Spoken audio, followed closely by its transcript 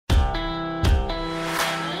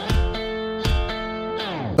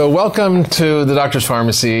So welcome to the Doctor's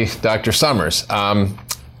Pharmacy, Dr. Summers.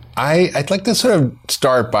 I'd like to sort of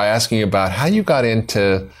start by asking you about how you got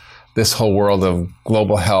into this whole world of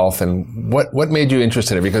global health and what made you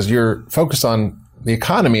interested in it, because you're focused on the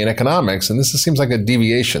economy and economics, and this seems like a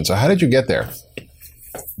deviation. So how did you get there?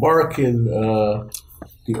 Mark, in the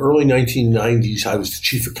early 1990s, I was the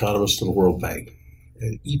chief economist of the World Bank.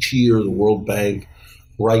 And each year, the World Bank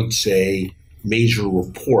writes a major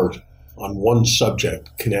report on one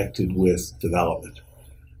subject connected with development.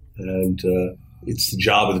 And it's the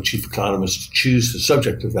job of the chief economist to choose the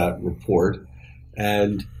subject of that report.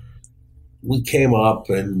 And we came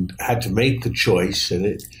up and had to make the choice, and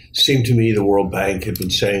it seemed to me the World Bank had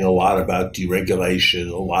been saying a lot about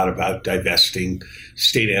deregulation, a lot about divesting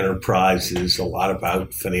state enterprises, a lot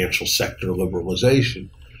about financial sector liberalization.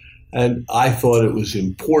 And I thought it was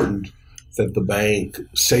important that the bank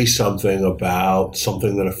say something about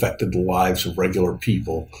something that affected the lives of regular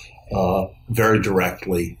people very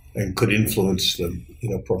directly and could influence them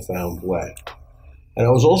in a profound way. And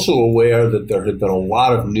I was also aware that there had been a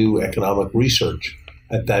lot of new economic research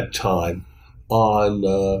at that time on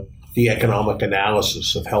the economic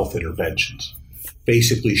analysis of health interventions,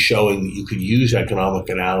 basically showing that you could use economic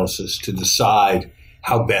analysis to decide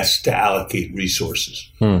how best to allocate resources,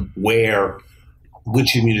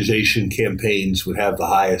 which immunization campaigns would have the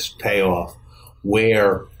highest payoff,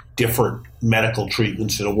 where different medical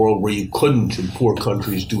treatments in a world where you couldn't in poor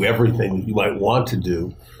countries do everything that you might want to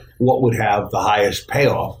do, what would have the highest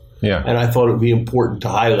payoff. Yeah. And I thought it would be important to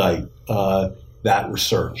highlight that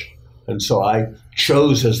research. And so I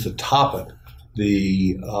chose as the topic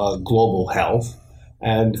the global health,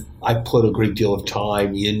 and I put a great deal of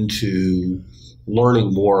time into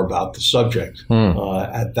learning more about the subject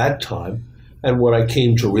at that time. And what I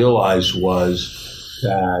came to realize was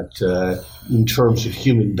that in terms of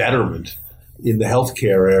human betterment in the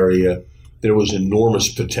healthcare area, there was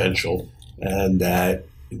enormous potential, and that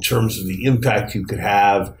in terms of the impact you could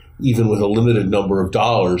have, even with a limited number of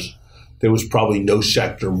dollars, there was probably no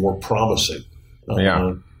sector more promising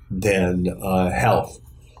than health.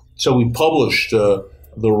 So we published the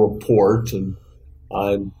report, and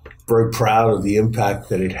I'm very proud of the impact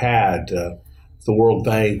that it had. The World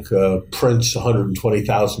Bank prints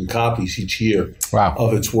 120,000 copies each year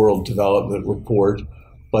of its World Development Report.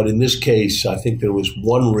 But in this case, I think there was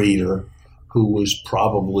one reader who was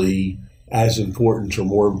probably as important or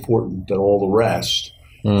more important than all the rest,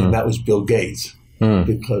 and that was Bill Gates,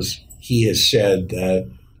 because he has said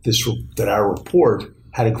that our report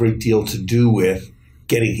had a great deal to do with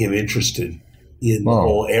getting him interested in the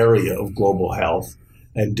whole area of global health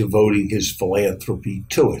and devoting his philanthropy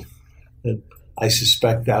to it. And I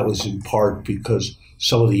suspect that was in part because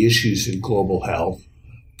some of the issues in global health,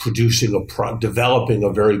 developing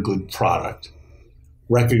a very good product,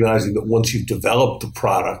 recognizing that once you've developed the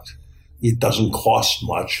product, it doesn't cost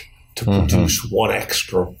much to produce one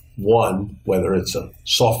extra one, whether it's a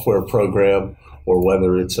software program or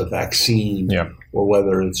whether it's a vaccine or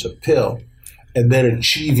whether it's a pill, and then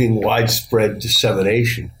achieving widespread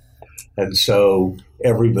dissemination. And so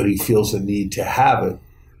everybody feels a need to have it.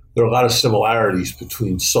 There are a lot of similarities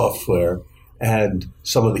between software and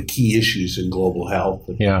some of the key issues in global health.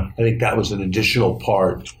 And I think that was an additional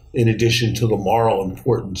part, in addition to the moral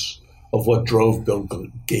importance of what drove Bill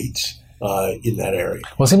Gates in that area.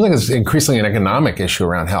 Well, it seems like it's increasingly an economic issue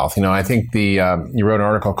around health. You know, I think you wrote an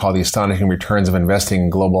article called "The Astonishing Returns of Investing in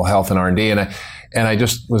Global Health and R&D," and I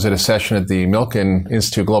just was at a session at the Milken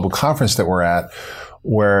Institute Global Conference that we're at,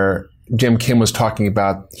 where Jim Kim was talking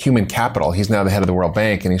about human capital. He's now the head of the World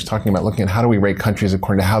Bank, and he's talking about looking at how do we rate countries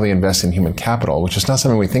according to how they invest in human capital, which is not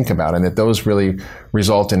something we think about, and that those really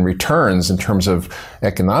result in returns in terms of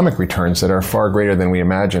economic returns that are far greater than we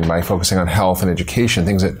imagine by focusing on health and education,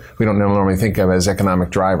 things that we don't normally think of as economic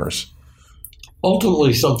drivers.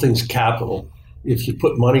 Ultimately, something's capital. If you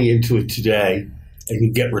put money into it today and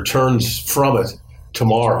you get returns from it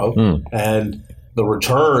tomorrow, and the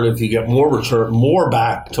return, if you get more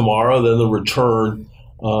back tomorrow, then the return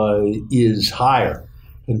is higher.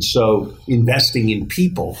 And so investing in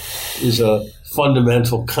people is a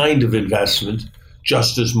fundamental kind of investment,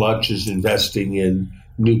 just as much as investing in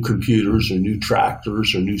new computers or new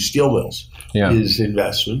tractors or new steel mills is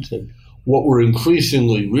investment. And what we're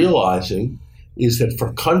increasingly realizing is that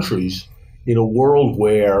for countries in a world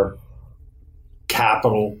where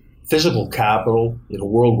physical capital, in a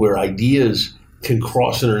world where ideas can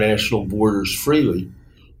cross international borders freely,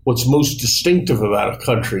 what's most distinctive about a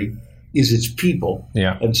country is its people.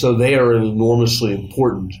 And so they are an enormously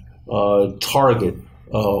important target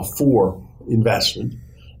for investment.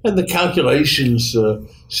 And the calculations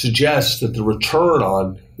suggest that the return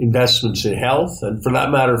on investments in health, and for that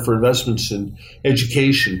matter, for investments in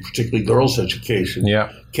education, particularly girls' education,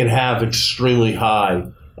 can have extremely high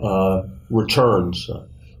returns.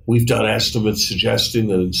 We've done estimates suggesting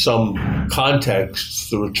that in some contexts,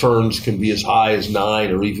 the returns can be as high as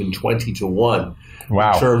 9 or even 20 to 1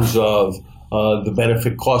 in terms of the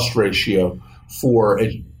benefit cost ratio for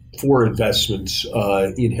investments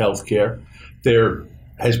in healthcare. There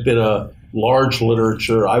has been a large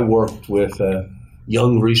literature. I worked with a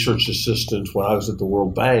young research assistant when I was at the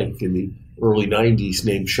World Bank in the early 90s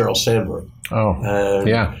named Sheryl Sandberg.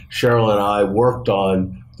 Sheryl and I worked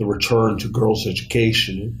on the return to girls'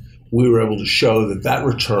 education. We were able to show that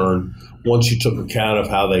return, once you took account of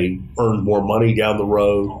how they earned more money down the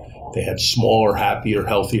road, they had smaller, happier,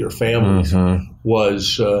 healthier families,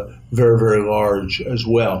 was very, very large as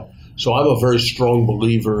well. So I'm a very strong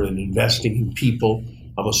believer in investing in people.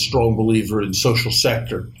 I'm a strong believer in social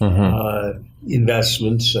sector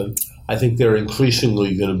investments, and I think they're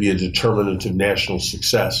increasingly going to be a determinant of national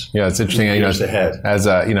success. Yeah, it's interesting. Years ahead. As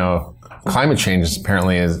climate change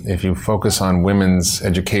apparently is, if you focus on women's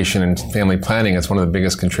education and family planning, it's one of the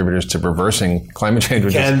biggest contributors to reversing climate change.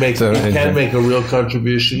 It can make a real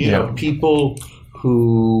contribution. You know, people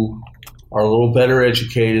who are a little better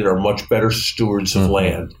educated are much better stewards of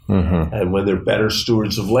land. And when they're better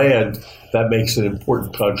stewards of land, that makes an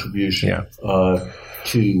important contribution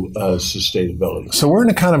to sustainability. So we're in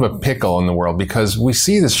a kind of a pickle in the world because we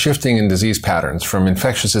see this shifting in disease patterns from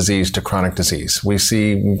infectious disease to chronic disease.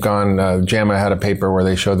 JAMA had a paper where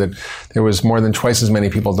they showed that there was more than twice as many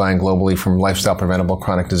people dying globally from lifestyle preventable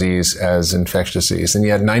chronic disease as infectious disease. And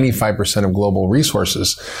yet 95% of global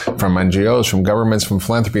resources from NGOs, from governments, from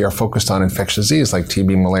philanthropy are focused on infectious disease like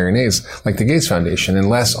TB, malaria, and AIDS, like the Gates Foundation, and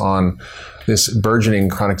less on this burgeoning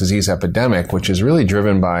chronic disease epidemic, which is really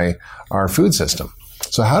driven by our food system.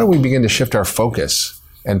 So how do we begin to shift our focus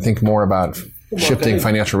and think more about shifting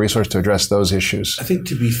financial resource to address those issues? I think,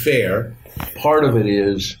 to be fair, part of it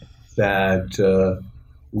is that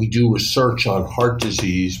we do research on heart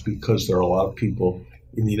disease because there are a lot of people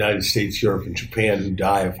in the United States, Europe, and Japan who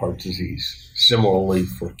die of heart disease. Similarly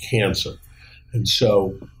for cancer. And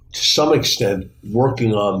so, to some extent,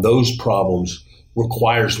 working on those problems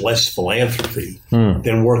requires less philanthropy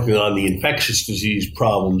than working on the infectious disease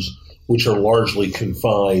problems, which are largely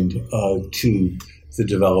confined to the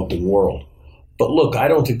developing world. But look, I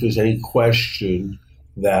don't think there's any question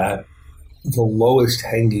that the lowest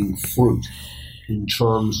hanging fruit in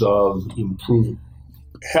terms of improving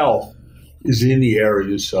health is in the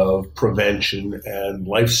areas of prevention and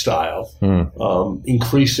lifestyle,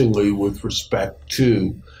 increasingly with respect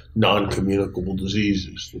to non-communicable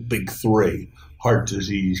diseases, the big three: heart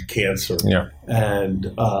disease, cancer,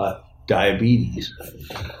 and diabetes.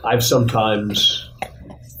 I've sometimes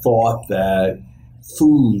thought that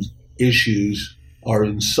food issues are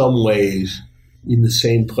in some ways in the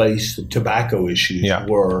same place that tobacco issues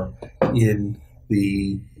were in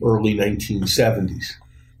the early 1970s.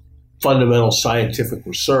 Fundamental scientific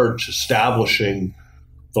research establishing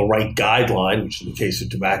the right guideline, which in the case of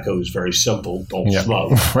tobacco is very simple, don't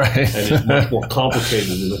smoke, and is much more complicated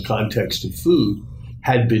in the context of food,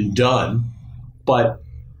 had been done. But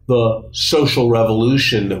the social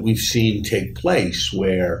revolution that we've seen take place,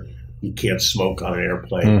 where you can't smoke on an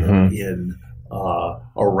airplane or in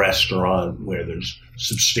a restaurant, where there's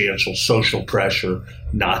substantial social pressure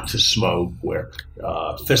not to smoke, where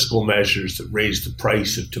fiscal measures that raise the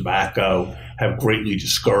price of tobacco have greatly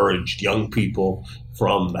discouraged young people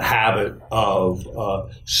from the habit of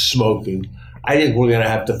smoking. I think we're going to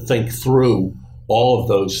have to think through all of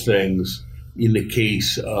those things in the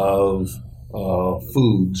case of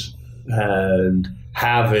foods and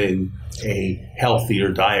having a healthier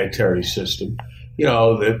dietary system. You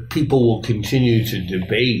know, that people will continue to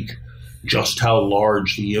debate just how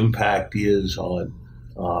large the impact is on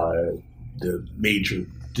the major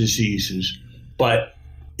diseases, but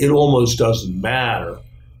it almost doesn't matter.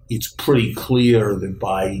 It's pretty clear that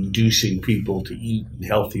by inducing people to eat in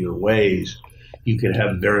healthier ways, you can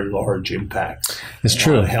have very large impacts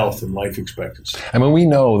on health and life expectancy. I mean, we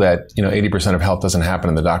know that 80% of health doesn't happen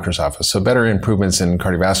in the doctor's office. So better improvements in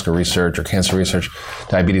cardiovascular research or cancer research,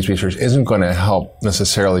 diabetes research isn't going to help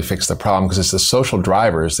necessarily fix the problem, because it's the social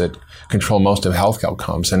drivers that control most of health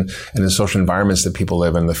outcomes and the social environments that people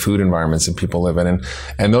live in, the food environments that people live in.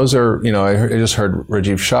 And those are, I just heard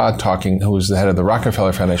Rajiv Shah talking, who's the head of the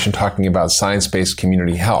Rockefeller Foundation, talking about science-based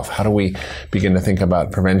community health. How do we begin to think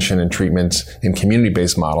about prevention and treatments in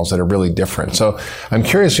community-based models that are really different? So I'm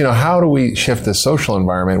curious, how do we shift the social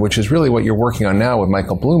environment, which is really what you're working on now with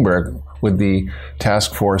Michael Bloomberg, with the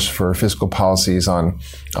task force for fiscal policies on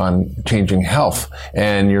changing health.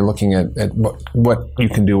 And you're looking at what you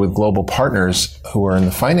can do with global partners who are in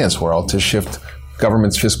the finance world to shift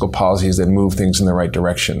government's fiscal policies that move things in the right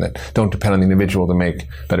direction, that don't depend on the individual to make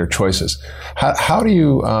better choices. How do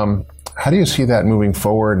you see that moving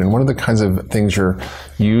forward, and what are the kinds of things you're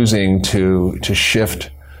using to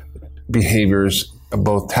shift behaviors,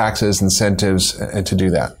 both taxes, incentives, and to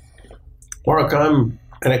do that? Mark, I'm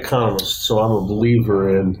an economist, so I'm a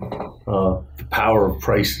believer in the power of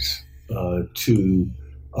prices to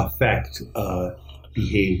affect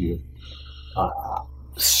behavior.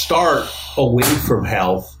 Start away from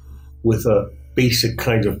health with a basic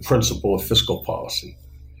kind of principle of fiscal policy.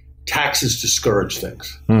 Taxes discourage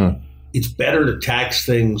things. It's better to tax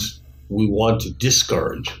things we want to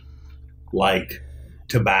discourage, like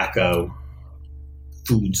tobacco,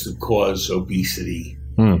 foods that cause obesity,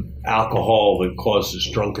 alcohol that causes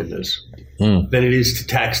drunkenness, than it is to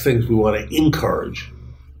tax things we want to encourage,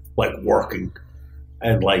 like working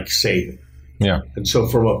and like saving. Yeah. And so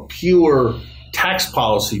from a pure tax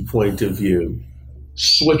policy point of view,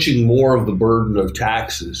 switching more of the burden of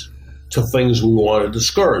taxes to things we want to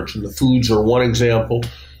discourage. And the foods are one example,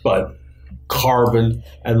 but carbon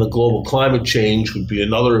and the global climate change would be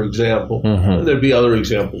another example. And there'd be other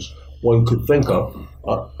examples one could think of.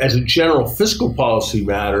 As a general fiscal policy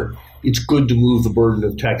matter, it's good to move the burden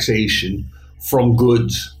of taxation from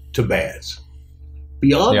goods to bads.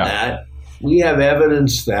 Beyond that, we have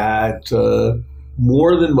evidence that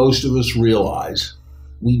more than most of us realize,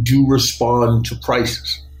 we do respond to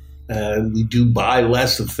prices. And we do buy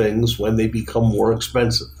less of things when they become more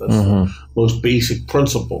expensive. That's the most basic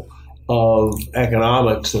principle of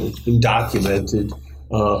economics, and it's been documented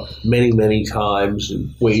many, many times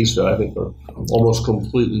in ways that I think are almost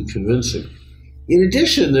completely convincing. In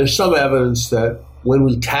addition, there's some evidence that when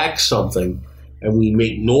we tax something and we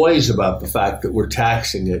make noise about the fact that we're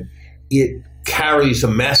taxing it, it carries a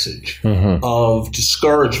message of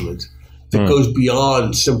discouragement that goes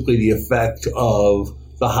beyond simply the effect of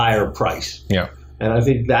the higher price. Yeah. And I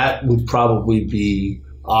think that would probably be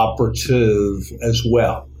operative as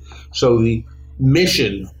well. So the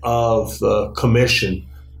mission of the commission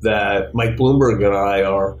that Mike Bloomberg and I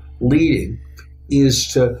are leading is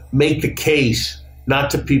to make the case, not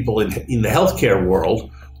to people in the healthcare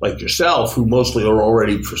world like yourself, who mostly are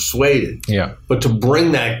already persuaded, but to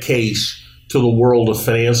bring that case to the world of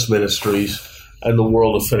finance ministries and the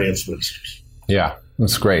world of finance ministers. Yeah,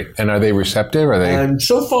 that's great. And are they receptive? And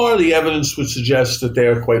so far, the evidence would suggest that they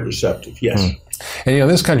are quite receptive, yes. And,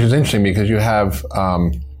 this country is interesting because you have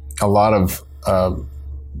a lot of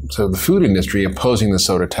the food industry opposing the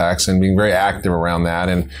soda tax and being very active around that.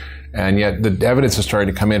 And yet the evidence is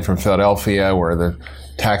starting to come in from Philadelphia, where the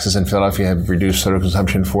taxes in Philadelphia have reduced soda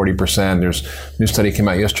consumption 40%. There's a new study came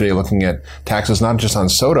out yesterday looking at taxes not just on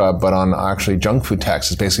soda, but on actually junk food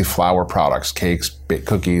taxes, basically flour products, cakes, baked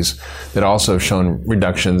cookies, that also shown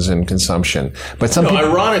reductions in consumption. But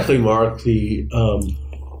ironically, Mark, the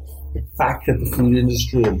fact that the food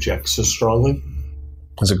industry objects so strongly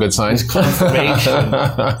is a good sign. It's confirmation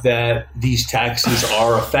that these taxes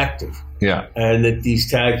are effective. Yeah. And that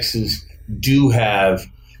these taxes do have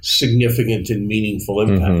significant and meaningful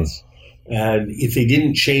impacts. And if they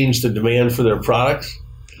didn't change the demand for their products,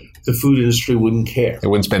 the food industry wouldn't care. It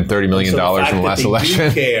wouldn't spend $30 million in the last election. The fact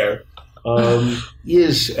that they do care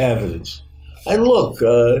is evidence. And look,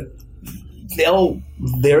 they're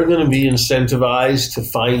going to be incentivized to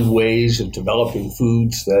find ways of developing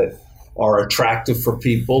foods that are attractive for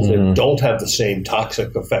people, that don't have the same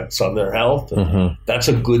toxic effects on their health. And that's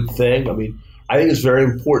a good thing. I mean, I think it's very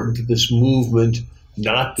important that this movement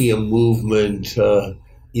not be a movement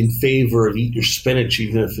in favor of eat your spinach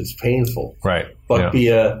even if it's painful. Right. But be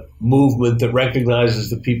a movement that recognizes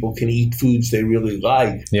that people can eat foods they really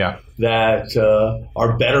like that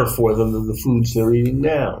are better for them than the foods they're eating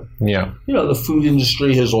now. Yeah. The food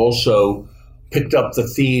industry has also picked up the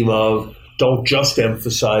theme of don't just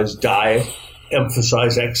emphasize diet,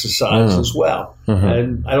 emphasize exercise as well.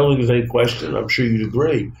 And I don't think there's any question, I'm sure you'd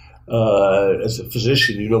agree, as a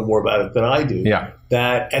physician, you know more about it than I do,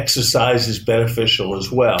 that exercise is beneficial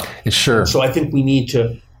as well. Sure. So I think we need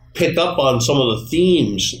to pick up on some of the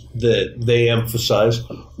themes that they emphasize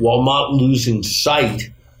while not losing sight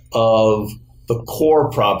of the core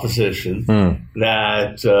proposition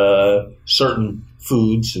that certain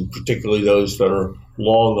foods, and particularly those that are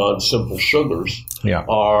long on simple sugars,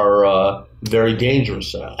 are very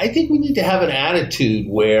dangerous. I think we need to have an attitude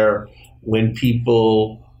where when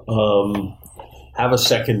people have a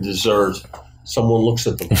second dessert someone looks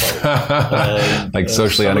at them funny. Like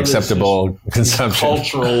socially unacceptable consumption.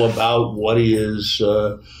 Cultural about what is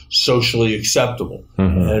socially acceptable.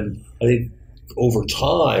 And I think over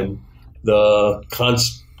time, the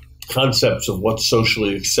concepts of what's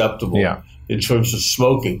socially acceptable in terms of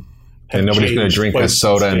smoking. And nobody's going to drink a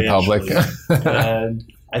soda in public. And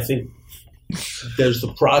I think there's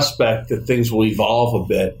the prospect that things will evolve a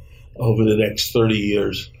bit over the next 30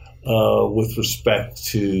 years with respect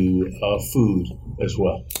to food as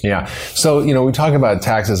well. Yeah. So, we talk about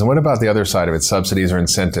taxes, and what about the other side of it, subsidies or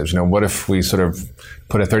incentives? What if we sort of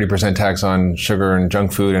put a 30% tax on sugar and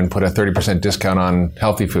junk food and put a 30% discount on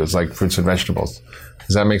healthy foods like fruits and vegetables?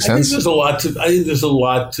 Does that make sense? I think there's a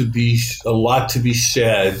lot to be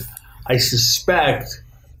said. I suspect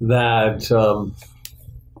that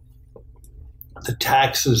the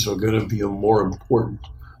taxes are going to be a more important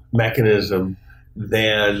mechanism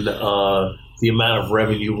than the amount of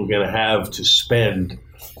revenue we're going to have to spend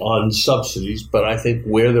on subsidies. But I think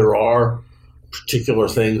where there are particular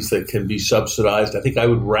things that can be subsidized, I think I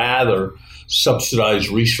would rather subsidize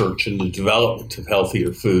research in the development of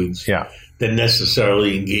healthier foods than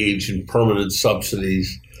necessarily engage in permanent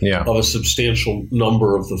subsidies of a substantial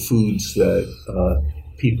number of the foods that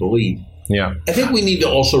people eat. Yeah. I think we need to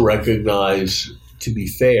also recognize, to be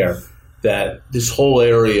fair, that this whole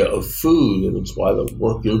area of food, and it's why the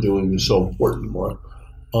work you're doing is so important, Mark,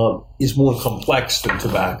 is more complex than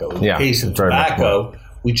tobacco. In the case of tobacco,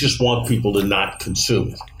 we just want people to not consume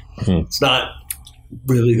it. It's not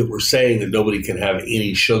really that we're saying that nobody can have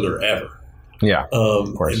any sugar ever. Yeah,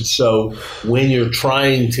 of course. And so when you're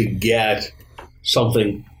trying to get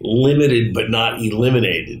something limited but not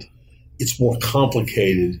eliminated, it's more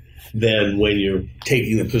complicated than when you're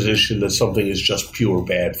taking the position that something is just pure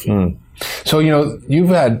bad for you. So, you've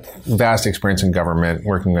had vast experience in government,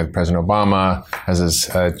 working with President Obama as his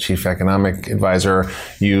chief economic advisor.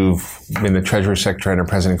 You've been the Treasury Secretary under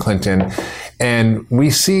President Clinton. And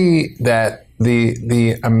we see that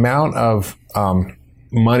the amount of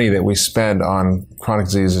money that we spend on chronic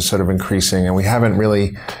disease is sort of increasing, and we haven't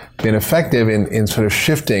really been effective in sort of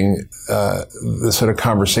shifting the sort of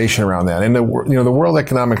conversation around that. And the World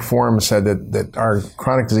Economic Forum said that our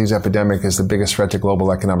chronic disease epidemic is the biggest threat to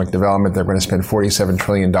global economic development. They're going to spend $47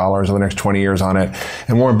 trillion over the next 20 years on it.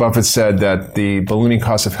 And Warren Buffett said that the ballooning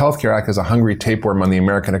cost of healthcare acts as a hungry tapeworm on the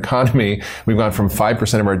American economy. We've gone from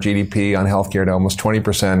 5% of our GDP on healthcare to almost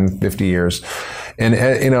 20% in 50 years. And,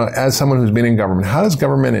 as someone who's been in government, how does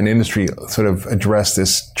government and industry sort of address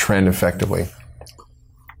this trend effectively?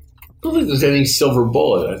 I don't think there's any silver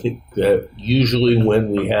bullet. I think that usually when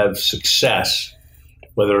we have success,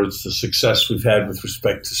 whether it's the success we've had with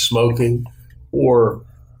respect to smoking or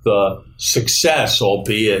the success,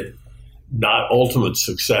 albeit not ultimate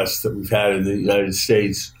success, that we've had in the United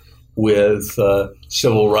States with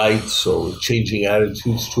civil rights or changing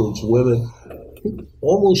attitudes towards women,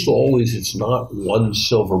 almost always it's not one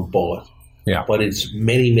silver bullet, but it's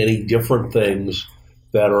many, many different things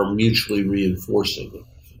that are mutually reinforcing.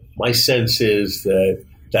 My sense is that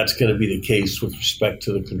that's going to be the case with respect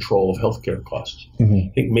to the control of healthcare costs.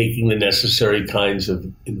 I think making the necessary kinds of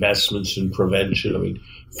investments in prevention. I mean,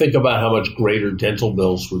 think about how much greater dental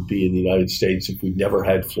bills would be in the United States if we'd never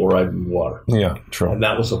had fluoride in water. Yeah, true. And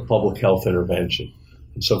that was a public health intervention.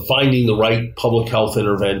 And so finding the right public health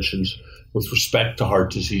interventions with respect to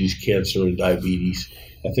heart disease, cancer, and diabetes,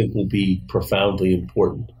 I think will be profoundly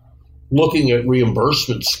important. Looking at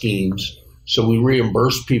reimbursement schemes, so we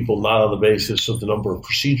reimburse people not on the basis of the number of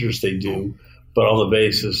procedures they do, but on the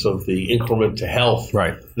basis of the increment to health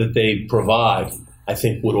that they provide, I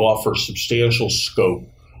think would offer substantial scope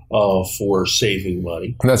for saving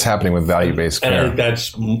money. And that's happening with value-based care. And I think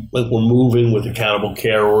that's we're moving with accountable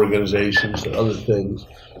care organizations and other things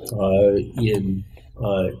in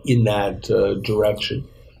that direction.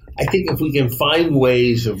 I think if we can find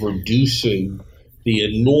ways of reducing the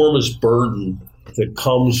enormous burden that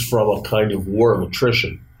comes from a kind of war of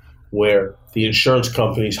attrition, where the insurance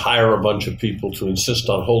companies hire a bunch of people to insist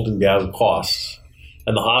on holding down costs,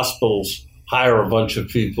 and the hospitals hire a bunch of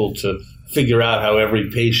people to figure out how every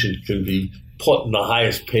patient can be put in the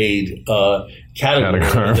highest paid category.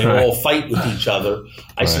 And they all fight with each other.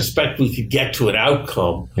 I suspect we could get to an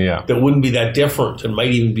outcome that wouldn't be that different and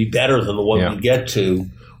might even be better than the one we get to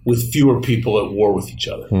with fewer people at war with each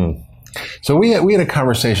other. So we had a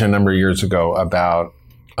conversation a number of years ago about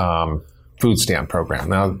food stamp program.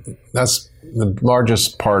 Now, that's the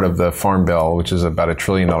largest part of the Farm Bill, which is about $1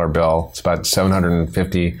 trillion bill. It's about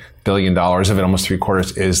 $750 billion of it, almost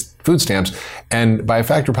 3/4, is food stamps. And by a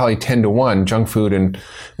factor probably 10 to 1, junk food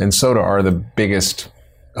and soda are the biggest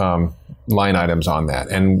line items on that.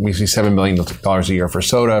 And we see $7 billion a year for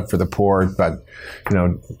soda for the poor, but,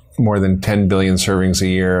 more than 10 billion servings a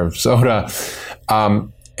year of soda.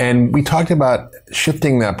 And we talked about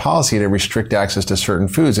shifting that policy to restrict access to certain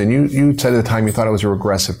foods. And you said at the time you thought it was a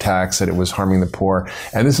regressive tax, that it was harming the poor.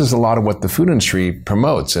 And this is a lot of what the food industry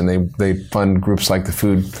promotes. And they fund groups like the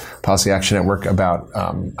Food Policy Action Network about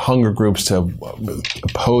hunger groups to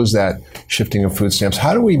oppose that shifting of food stamps.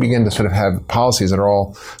 How do we begin to sort of have policies that are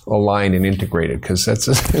all aligned and integrated? Because that's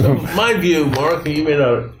my view, Mark.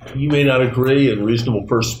 You may not agree, and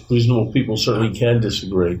reasonable people certainly can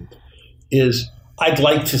disagree. Is I'd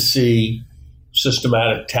like to see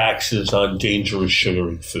systematic taxes on dangerous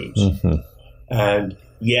sugary foods. Mm-hmm. And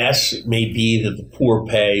yes, it may be that the poor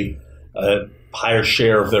pay a higher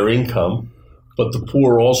share of their income, but the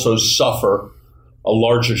poor also suffer a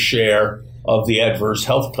larger share of the adverse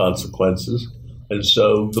health consequences. And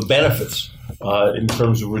so the benefits in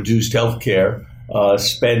terms of reduced health care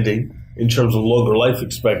spending, in terms of longer life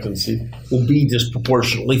expectancy, will be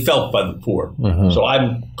disproportionately felt by the poor. Mm-hmm. So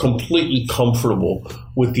I'm completely comfortable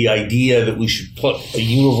with the idea that we should put a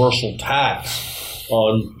universal tax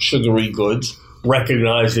on sugary goods,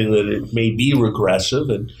 recognizing that it may be regressive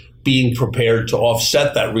and being prepared to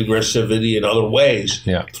offset that regressivity in other ways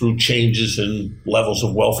through changes in levels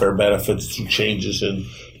of welfare benefits, through changes in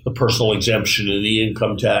the personal exemption of the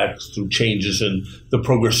income tax, through changes in the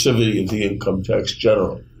progressivity of the income tax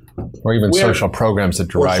generally. Or even social programs that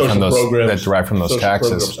derive from those taxes.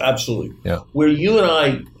 Programs, absolutely. Yeah. Where you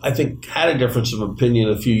and I think, had a difference of opinion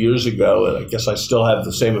a few years ago, and I guess I still have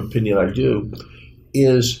the same opinion I do,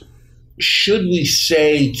 is should we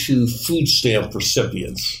say to food stamp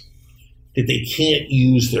recipients that they can't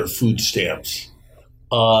use their food stamps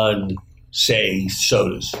on, say,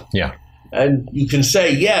 sodas? Yeah. And you can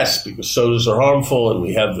say yes, because sodas are harmful and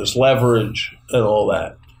we have this leverage and all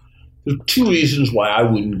that. There are two reasons why I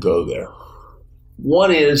wouldn't go there.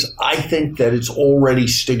 One is I think that it's already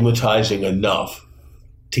stigmatizing enough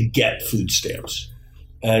to get food stamps.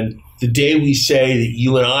 And the day we say that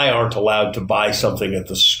you and I aren't allowed to buy something at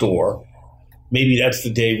the store, maybe that's the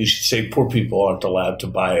day we should say poor people aren't allowed to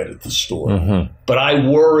buy it at the store. Mm-hmm. But I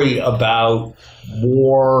worry about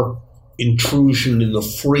more intrusion in the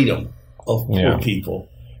freedom of poor people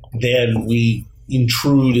than we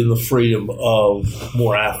intrude in the freedom of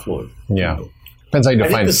more affluent people. Yeah. Depends how you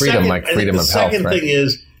define freedom, like freedom of health. The second thing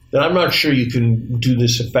is that I'm not sure you can do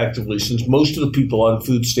this effectively, since most of the people on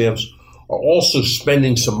food stamps are also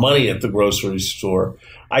spending some money at the grocery store.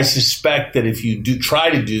 I suspect that if you do try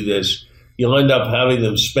to do this, you'll end up having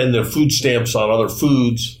them spend their food stamps on other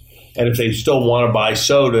foods. And if they still want to buy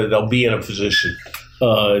soda, they'll be in a position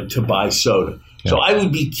to buy soda. Yeah. So I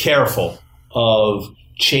would be careful of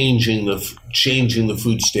changing the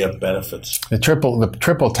food stamp benefits. The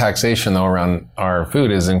triple taxation, though, around our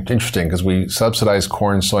food is interesting, because we subsidize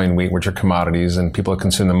corn, soy, and wheat, which are commodities, and people that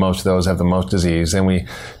consume the most of those have the most disease. And we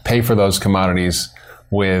pay for those commodities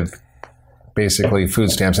with basically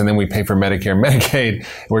food stamps, and then we pay for Medicare and Medicaid.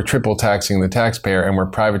 We're triple taxing the taxpayer, and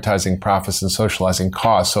we're privatizing profits and socializing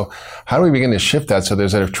costs. So how do we begin to shift that so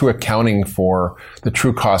there's a true accounting for the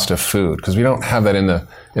true cost of food? Because we don't have that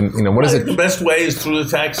what is it? The best way is through the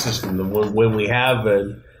tax system. When we have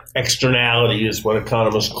an externality, is what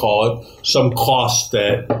economists call it, some cost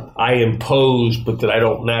that I impose but that I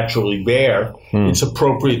don't naturally bear, it's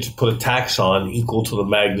appropriate to put a tax on equal to the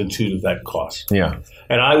magnitude of that cost. Yeah.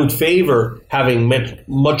 And I would favor having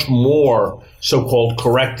much more so-called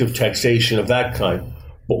corrective taxation of that kind.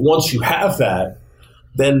 But once you have that,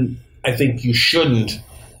 then I think you shouldn't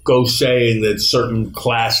go saying that certain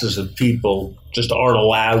classes of people just aren't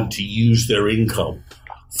allowed to use their income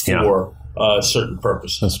for certain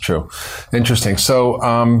purposes. That's true. Interesting.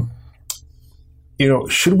 So,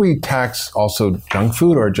 should we tax also junk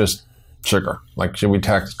food or just sugar? Like, should we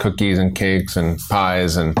tax cookies and cakes and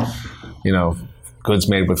pies and, goods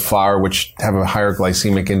made with flour, which have a higher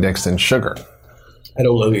glycemic index than sugar? I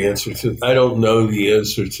don't know the answer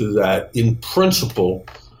to that. In principle,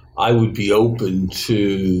 I would be open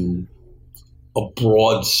to a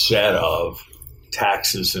broad set of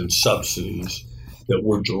taxes and subsidies that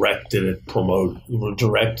were directed at promoting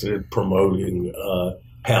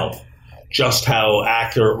health. Just how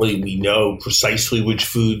accurately we know precisely which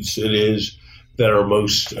foods it is that are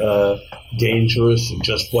most dangerous, and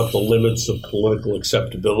just what the limits of political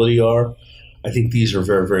acceptability are. I think these are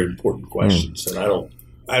very, very important questions, and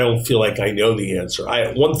I don't feel like I know the answer.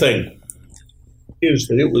 One thing is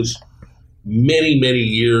that it was many, many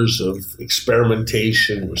years of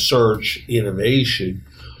experimentation, research, innovation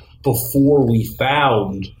before we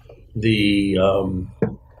found the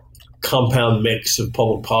compound mix of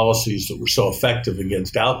public policies that were so effective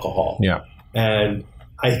against alcohol. Yeah. And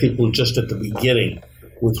I think we're just at the beginning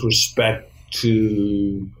with respect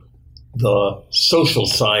to the social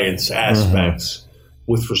science aspects,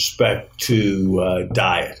 with respect to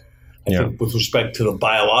diet. I think with respect to the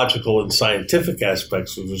biological and scientific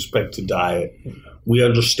aspects with respect to diet, we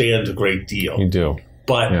understand a great deal. You do.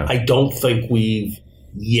 But I don't think we've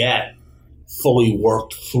yet fully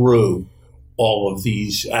worked through all of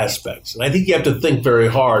these aspects. And I think you have to think very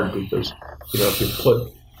hard because, if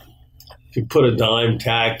you put a dime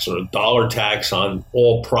tax or a dollar tax on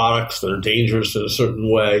all products that are dangerous in a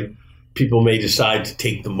certain way, people may decide to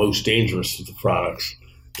take the most dangerous of the products,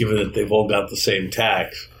 given that they've all got the same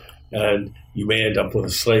tax. And you may end up with a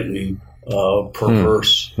slightly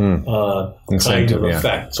perverse kind of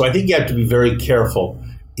effect. So I think you have to be very careful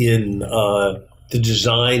in the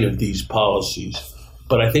design of these policies.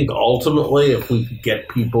 But I think ultimately, if we could get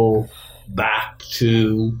people back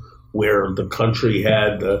to where the country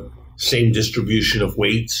had the same distribution of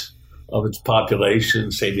weights of its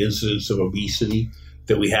population, same incidence of obesity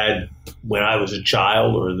that we had when I was a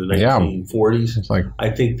child or in the 1940s, I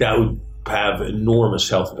think that would have enormous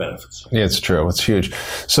health benefits. Yeah, it's true. It's huge.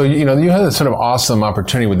 So, you had a sort of awesome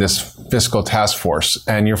opportunity with this fiscal task force,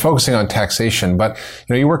 and you're focusing on taxation, but,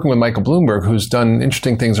 you're working with Michael Bloomberg, who's done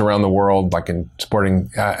interesting things around the world, like in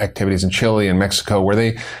supporting activities in Chile and Mexico, where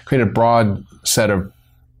they created a broad set of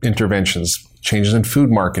interventions, changes in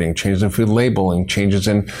food marketing, changes in food labeling, changes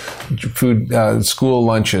in food school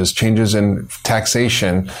lunches, changes in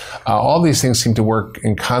taxation. All these things seem to work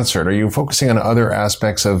in concert. Are you focusing on other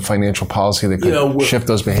aspects of financial policy that could shift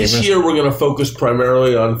those behaviors? This year we're going to focus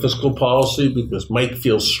primarily on fiscal policy because Mike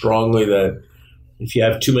feels strongly that if you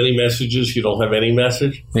have too many messages, you don't have any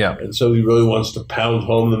message. Yeah. And so he really wants to pound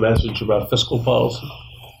home the message about fiscal policy.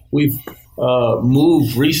 We've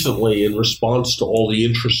moved recently in response to all the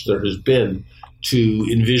interest there has been to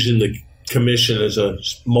envision the commission as a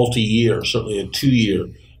multi-year, certainly a 2-year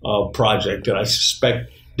project. And I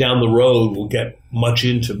suspect down the road we'll get much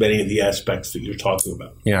into many of the aspects that you're talking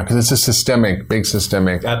about. Yeah, because it's a big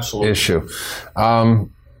systemic issue.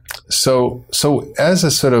 So as a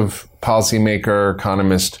sort of policymaker,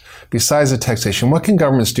 economist, besides the taxation, what can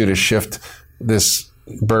governments do to shift this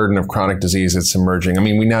burden of chronic disease that's emerging? I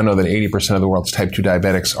mean, we now know that 80% of the world's type 2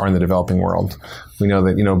 diabetics are in the developing world. We know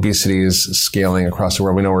that, obesity is scaling across the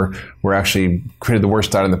world. We know we're actually created the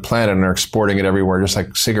worst diet on the planet and are exporting it everywhere, just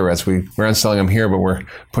like cigarettes. We aren't selling them here, but we're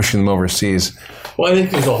pushing them overseas. Well, I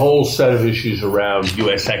think there's a whole set of issues around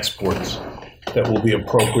U.S. exports that will be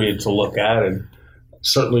appropriate to look at. And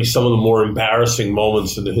certainly some of the more embarrassing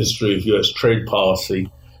moments in the history of U.S. trade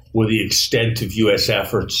policy were the extent of U.S.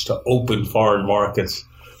 efforts to open foreign markets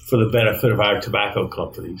for the benefit of our tobacco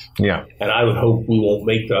companies. Yeah. And I would hope we won't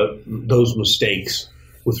make those mistakes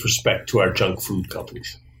with respect to our junk food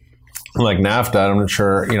companies. Like NAFTA, I'm not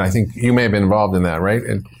sure, I think you may have been involved in that, right?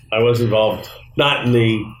 I was involved, not in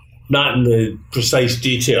the precise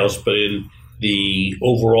details, but in the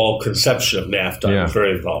overall conception of NAFTA. I was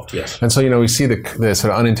very involved, yes. And so, we see the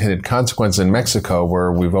sort of unintended consequences in Mexico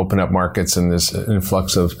where we've opened up markets and this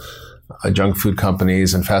influx of junk food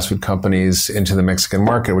companies and fast food companies into the Mexican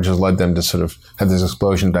market, which has led them to sort of have this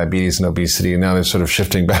explosion of diabetes and obesity. And now they're sort of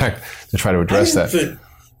shifting back to try to address that.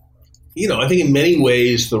 I think in many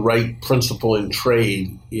ways the right principle in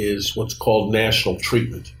trade is what's called national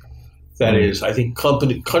treatment. That is, I think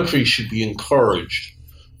countries should be encouraged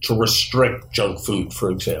to restrict junk food, for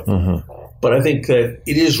example. But I think that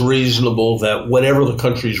it is reasonable that whatever the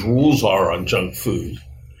country's rules are on junk food,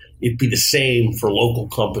 it be the same for local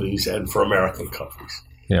companies and for American companies.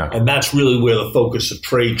 Yeah. And that's really where the focus of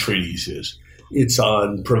trade treaties is. It's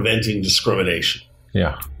on preventing discrimination.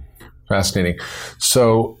 Yeah. Fascinating.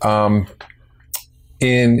 So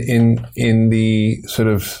in the sort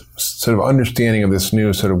of understanding of this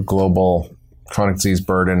new sort of global chronic disease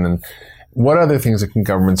burden, and what other things can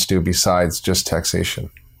governments do besides just taxation?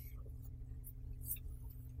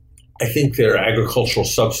 I think their agricultural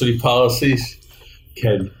subsidy policies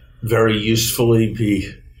can very usefully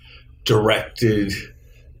be directed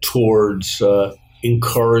towards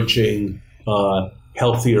encouraging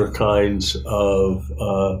healthier kinds of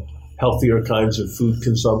food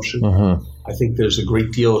consumption. I think there's a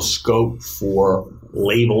great deal of scope for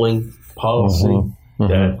labeling policy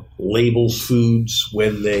that labels foods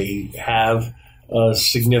when they have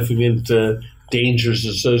significant dangers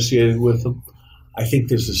associated with them. I think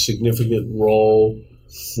there's a significant role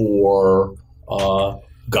for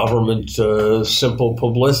government simple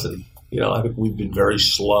publicity. I think we've been very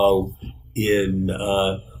slow in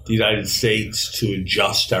the United States to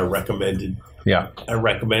adjust our recommended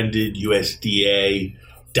USDA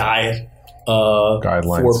diet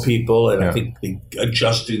guidelines for people, and I think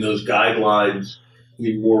adjusting those guidelines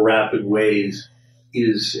in more rapid ways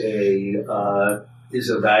is a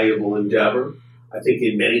valuable endeavor. I think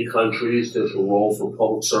in many countries there's a role for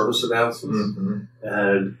public service announcements,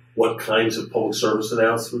 and what kinds of public service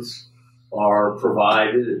announcements are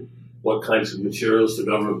provided, and what kinds of materials the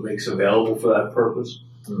government makes available for that purpose.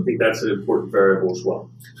 I think that's an important variable as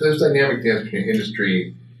well. So there's dynamic dance between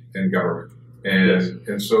industry and government,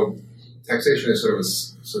 and so taxation is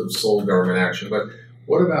sort of sole government action. But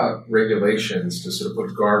what about regulations to sort of put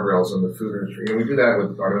guardrails on the food industry? We do that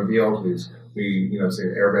with automobiles. We say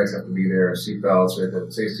airbags have to be there, seatbelts, we have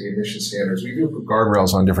the safety emission standards. We do put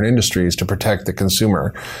guardrails on different industries to protect the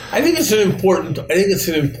consumer. I think it's an important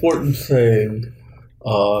thing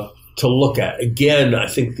to look at. Again, I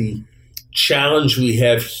think the challenge we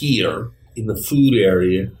have here in the food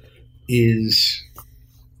area is,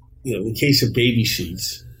 in the case of baby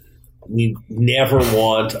seats, we never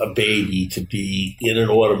want a baby to be in an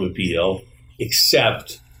automobile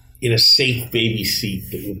except in a safe baby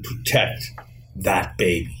seat that will protect that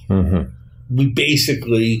baby. We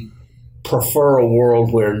basically prefer a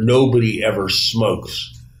world where nobody ever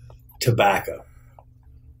smokes tobacco.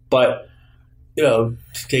 But, to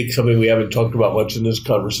take something we haven't talked about much in this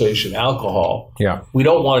conversation, alcohol. Yeah. We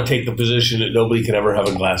don't want to take the position that nobody can ever have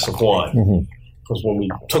a glass of wine. Because when we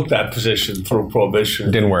took that position through Prohibition,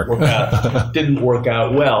 it didn't work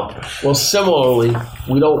out well. Well, similarly,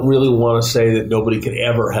 we don't really want to say that nobody can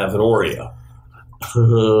ever have an Oreo.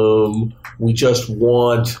 We just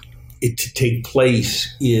want it to take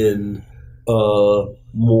place in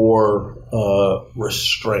more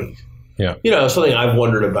restraint. Yeah. Something I've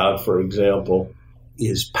wondered about, for example,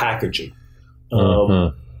 is packaging.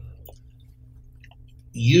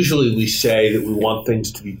 Usually we say that we want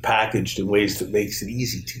things to be packaged in ways that makes it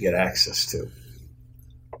easy to get access to.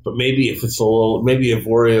 But maybe if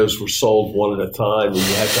Oreos were sold one at a time and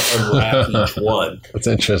you had to unwrap each one. That's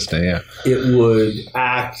interesting, yeah. It would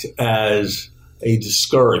act as a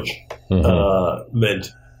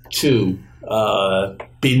discouragement to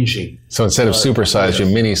binging. So instead of supersize, you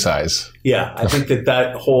mini size. Yeah, I think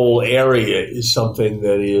that whole area is something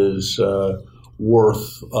that is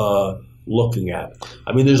worth looking at.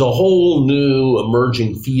 I mean, there's a whole new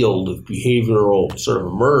emerging field of behavioral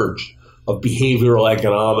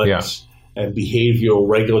economics and behavioral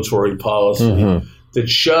regulatory policy that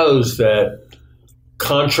shows that,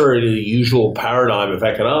 contrary to the usual paradigm of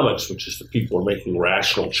economics, which is that people are making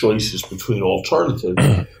rational choices between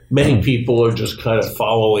alternatives, many people are just kind of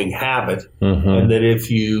following habit, and that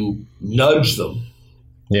if you nudge them,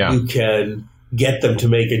 you can get them to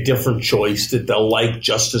make a different choice that they'll like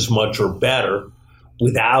just as much or better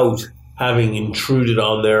without having intruded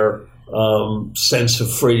on their sense of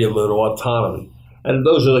freedom and autonomy. And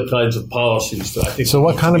those are the kinds of policies that I think. So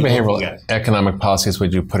what kind of behavioral economic policies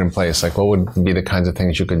would you put in place? Like, what would be the kinds of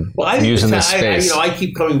things you could use in this space? I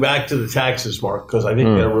keep coming back to the taxes, Mark, because I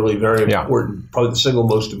think they're really very important, probably the single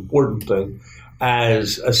most important thing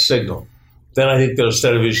as a signal. Then I think there's a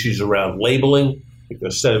set of issues around labeling. I think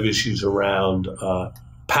there's a set of issues around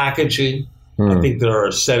packaging. I think there are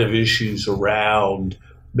a set of issues around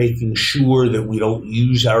making sure that we don't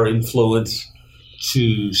use our influence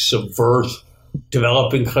to subvert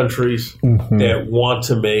developing countries that want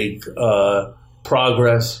to make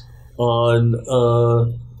progress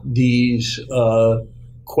on these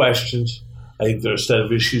questions. I think there are a set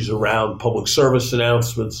of issues around public service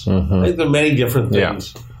announcements. I think there are many different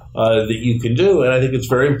things that you can do, and I think it's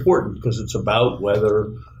very important because it's about whether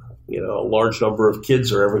a large number of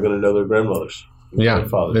kids are ever going to know their grandmothers. Yeah,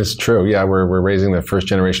 it's true. Yeah, we're raising the first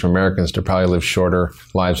generation of Americans to probably live shorter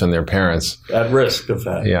lives than their parents. At risk of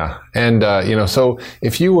that. Yeah. And, so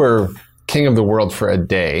if you were king of the world for a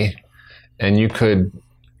day and you could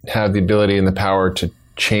have the ability and the power to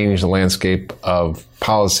change the landscape of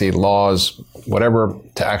policy, laws, whatever,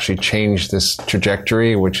 to actually change this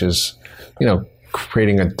trajectory, which is,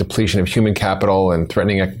 creating a depletion of human capital and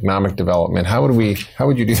threatening economic development, how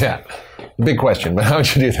would you do that? Big question, but how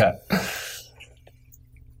would you do that?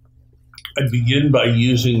 I'd begin by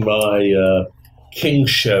using my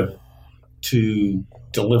kingship to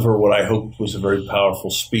deliver what I hoped was a very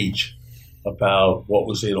powerful speech about what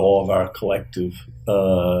was in all of our collective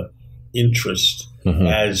interest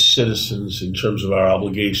as citizens in terms of our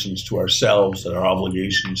obligations to ourselves and our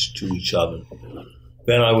obligations to each other.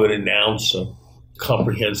 Then I would announce a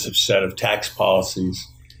comprehensive set of tax policies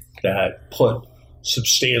that put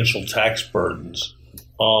substantial tax burdens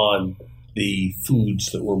on the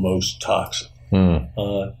foods that were most toxic.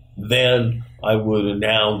 Then I would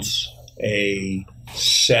announce a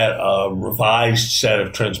revised set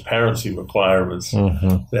of transparency requirements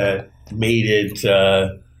that made it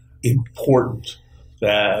important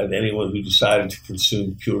that anyone who decided to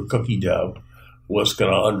consume pure cookie dough was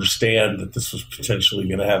going to understand that this was potentially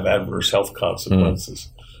going to have adverse health consequences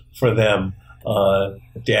for them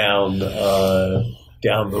down the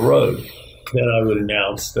road. Then I would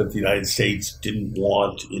announce that the United States didn't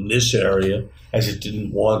want in this area, as it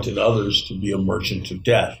didn't want in others, to be a merchant of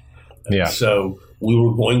death. And so we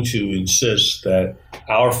were going to insist that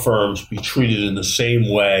our firms be treated in the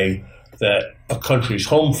same way that a country's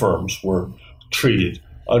home firms were treated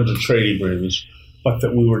under trade agreements, but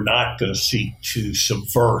that we were not going to seek to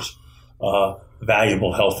subvert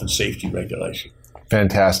valuable health and safety regulation.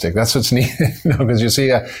 Fantastic. That's what's needed. Because you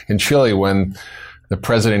see in Chile, when the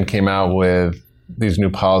president came out with these new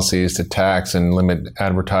policies to tax and limit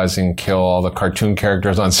advertising, kill all the cartoon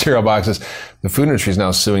characters on cereal boxes, the food industry is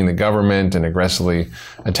now suing the government and aggressively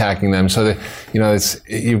attacking them. So that,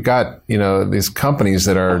 you've got, these companies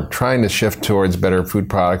that are trying to shift towards better food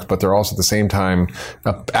products, but they're also at the same time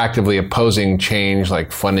actively opposing change,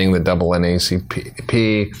 like funding the NAACP,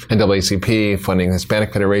 funding the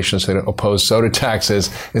Hispanic Federation, so they oppose soda taxes.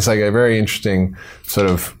 It's like a very interesting sort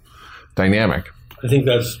of dynamic. I think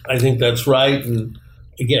that's right. And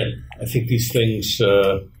again, I think these things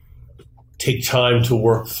take time to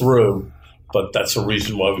work through, but that's a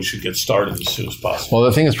reason why we should get started as soon as possible. Well,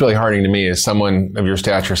 the thing that's really heartening to me is someone of your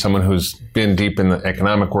stature, someone who's been deep in the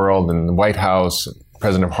economic world, in the White House,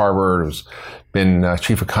 president of Harvard, who's been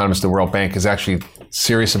chief economist of the World Bank, is actually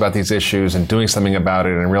serious about these issues and doing something about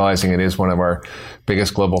it and realizing it is one of our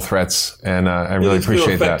biggest global threats. And I really appreciate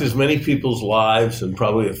that. It's going to affect as many people's lives and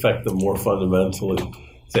probably affect them more fundamentally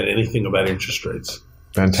than anything about interest rates.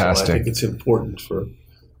 Fantastic. So I think it's important for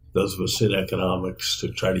those of us in economics to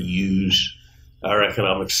try to use our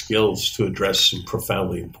economic skills to address some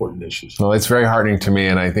profoundly important issues. Well, it's very heartening to me,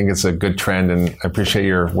 and I think it's a good trend, and I appreciate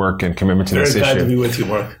your work and commitment to this issue. Very glad to be with you,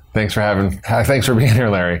 Mark. Thanks for being here,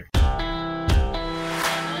 Larry.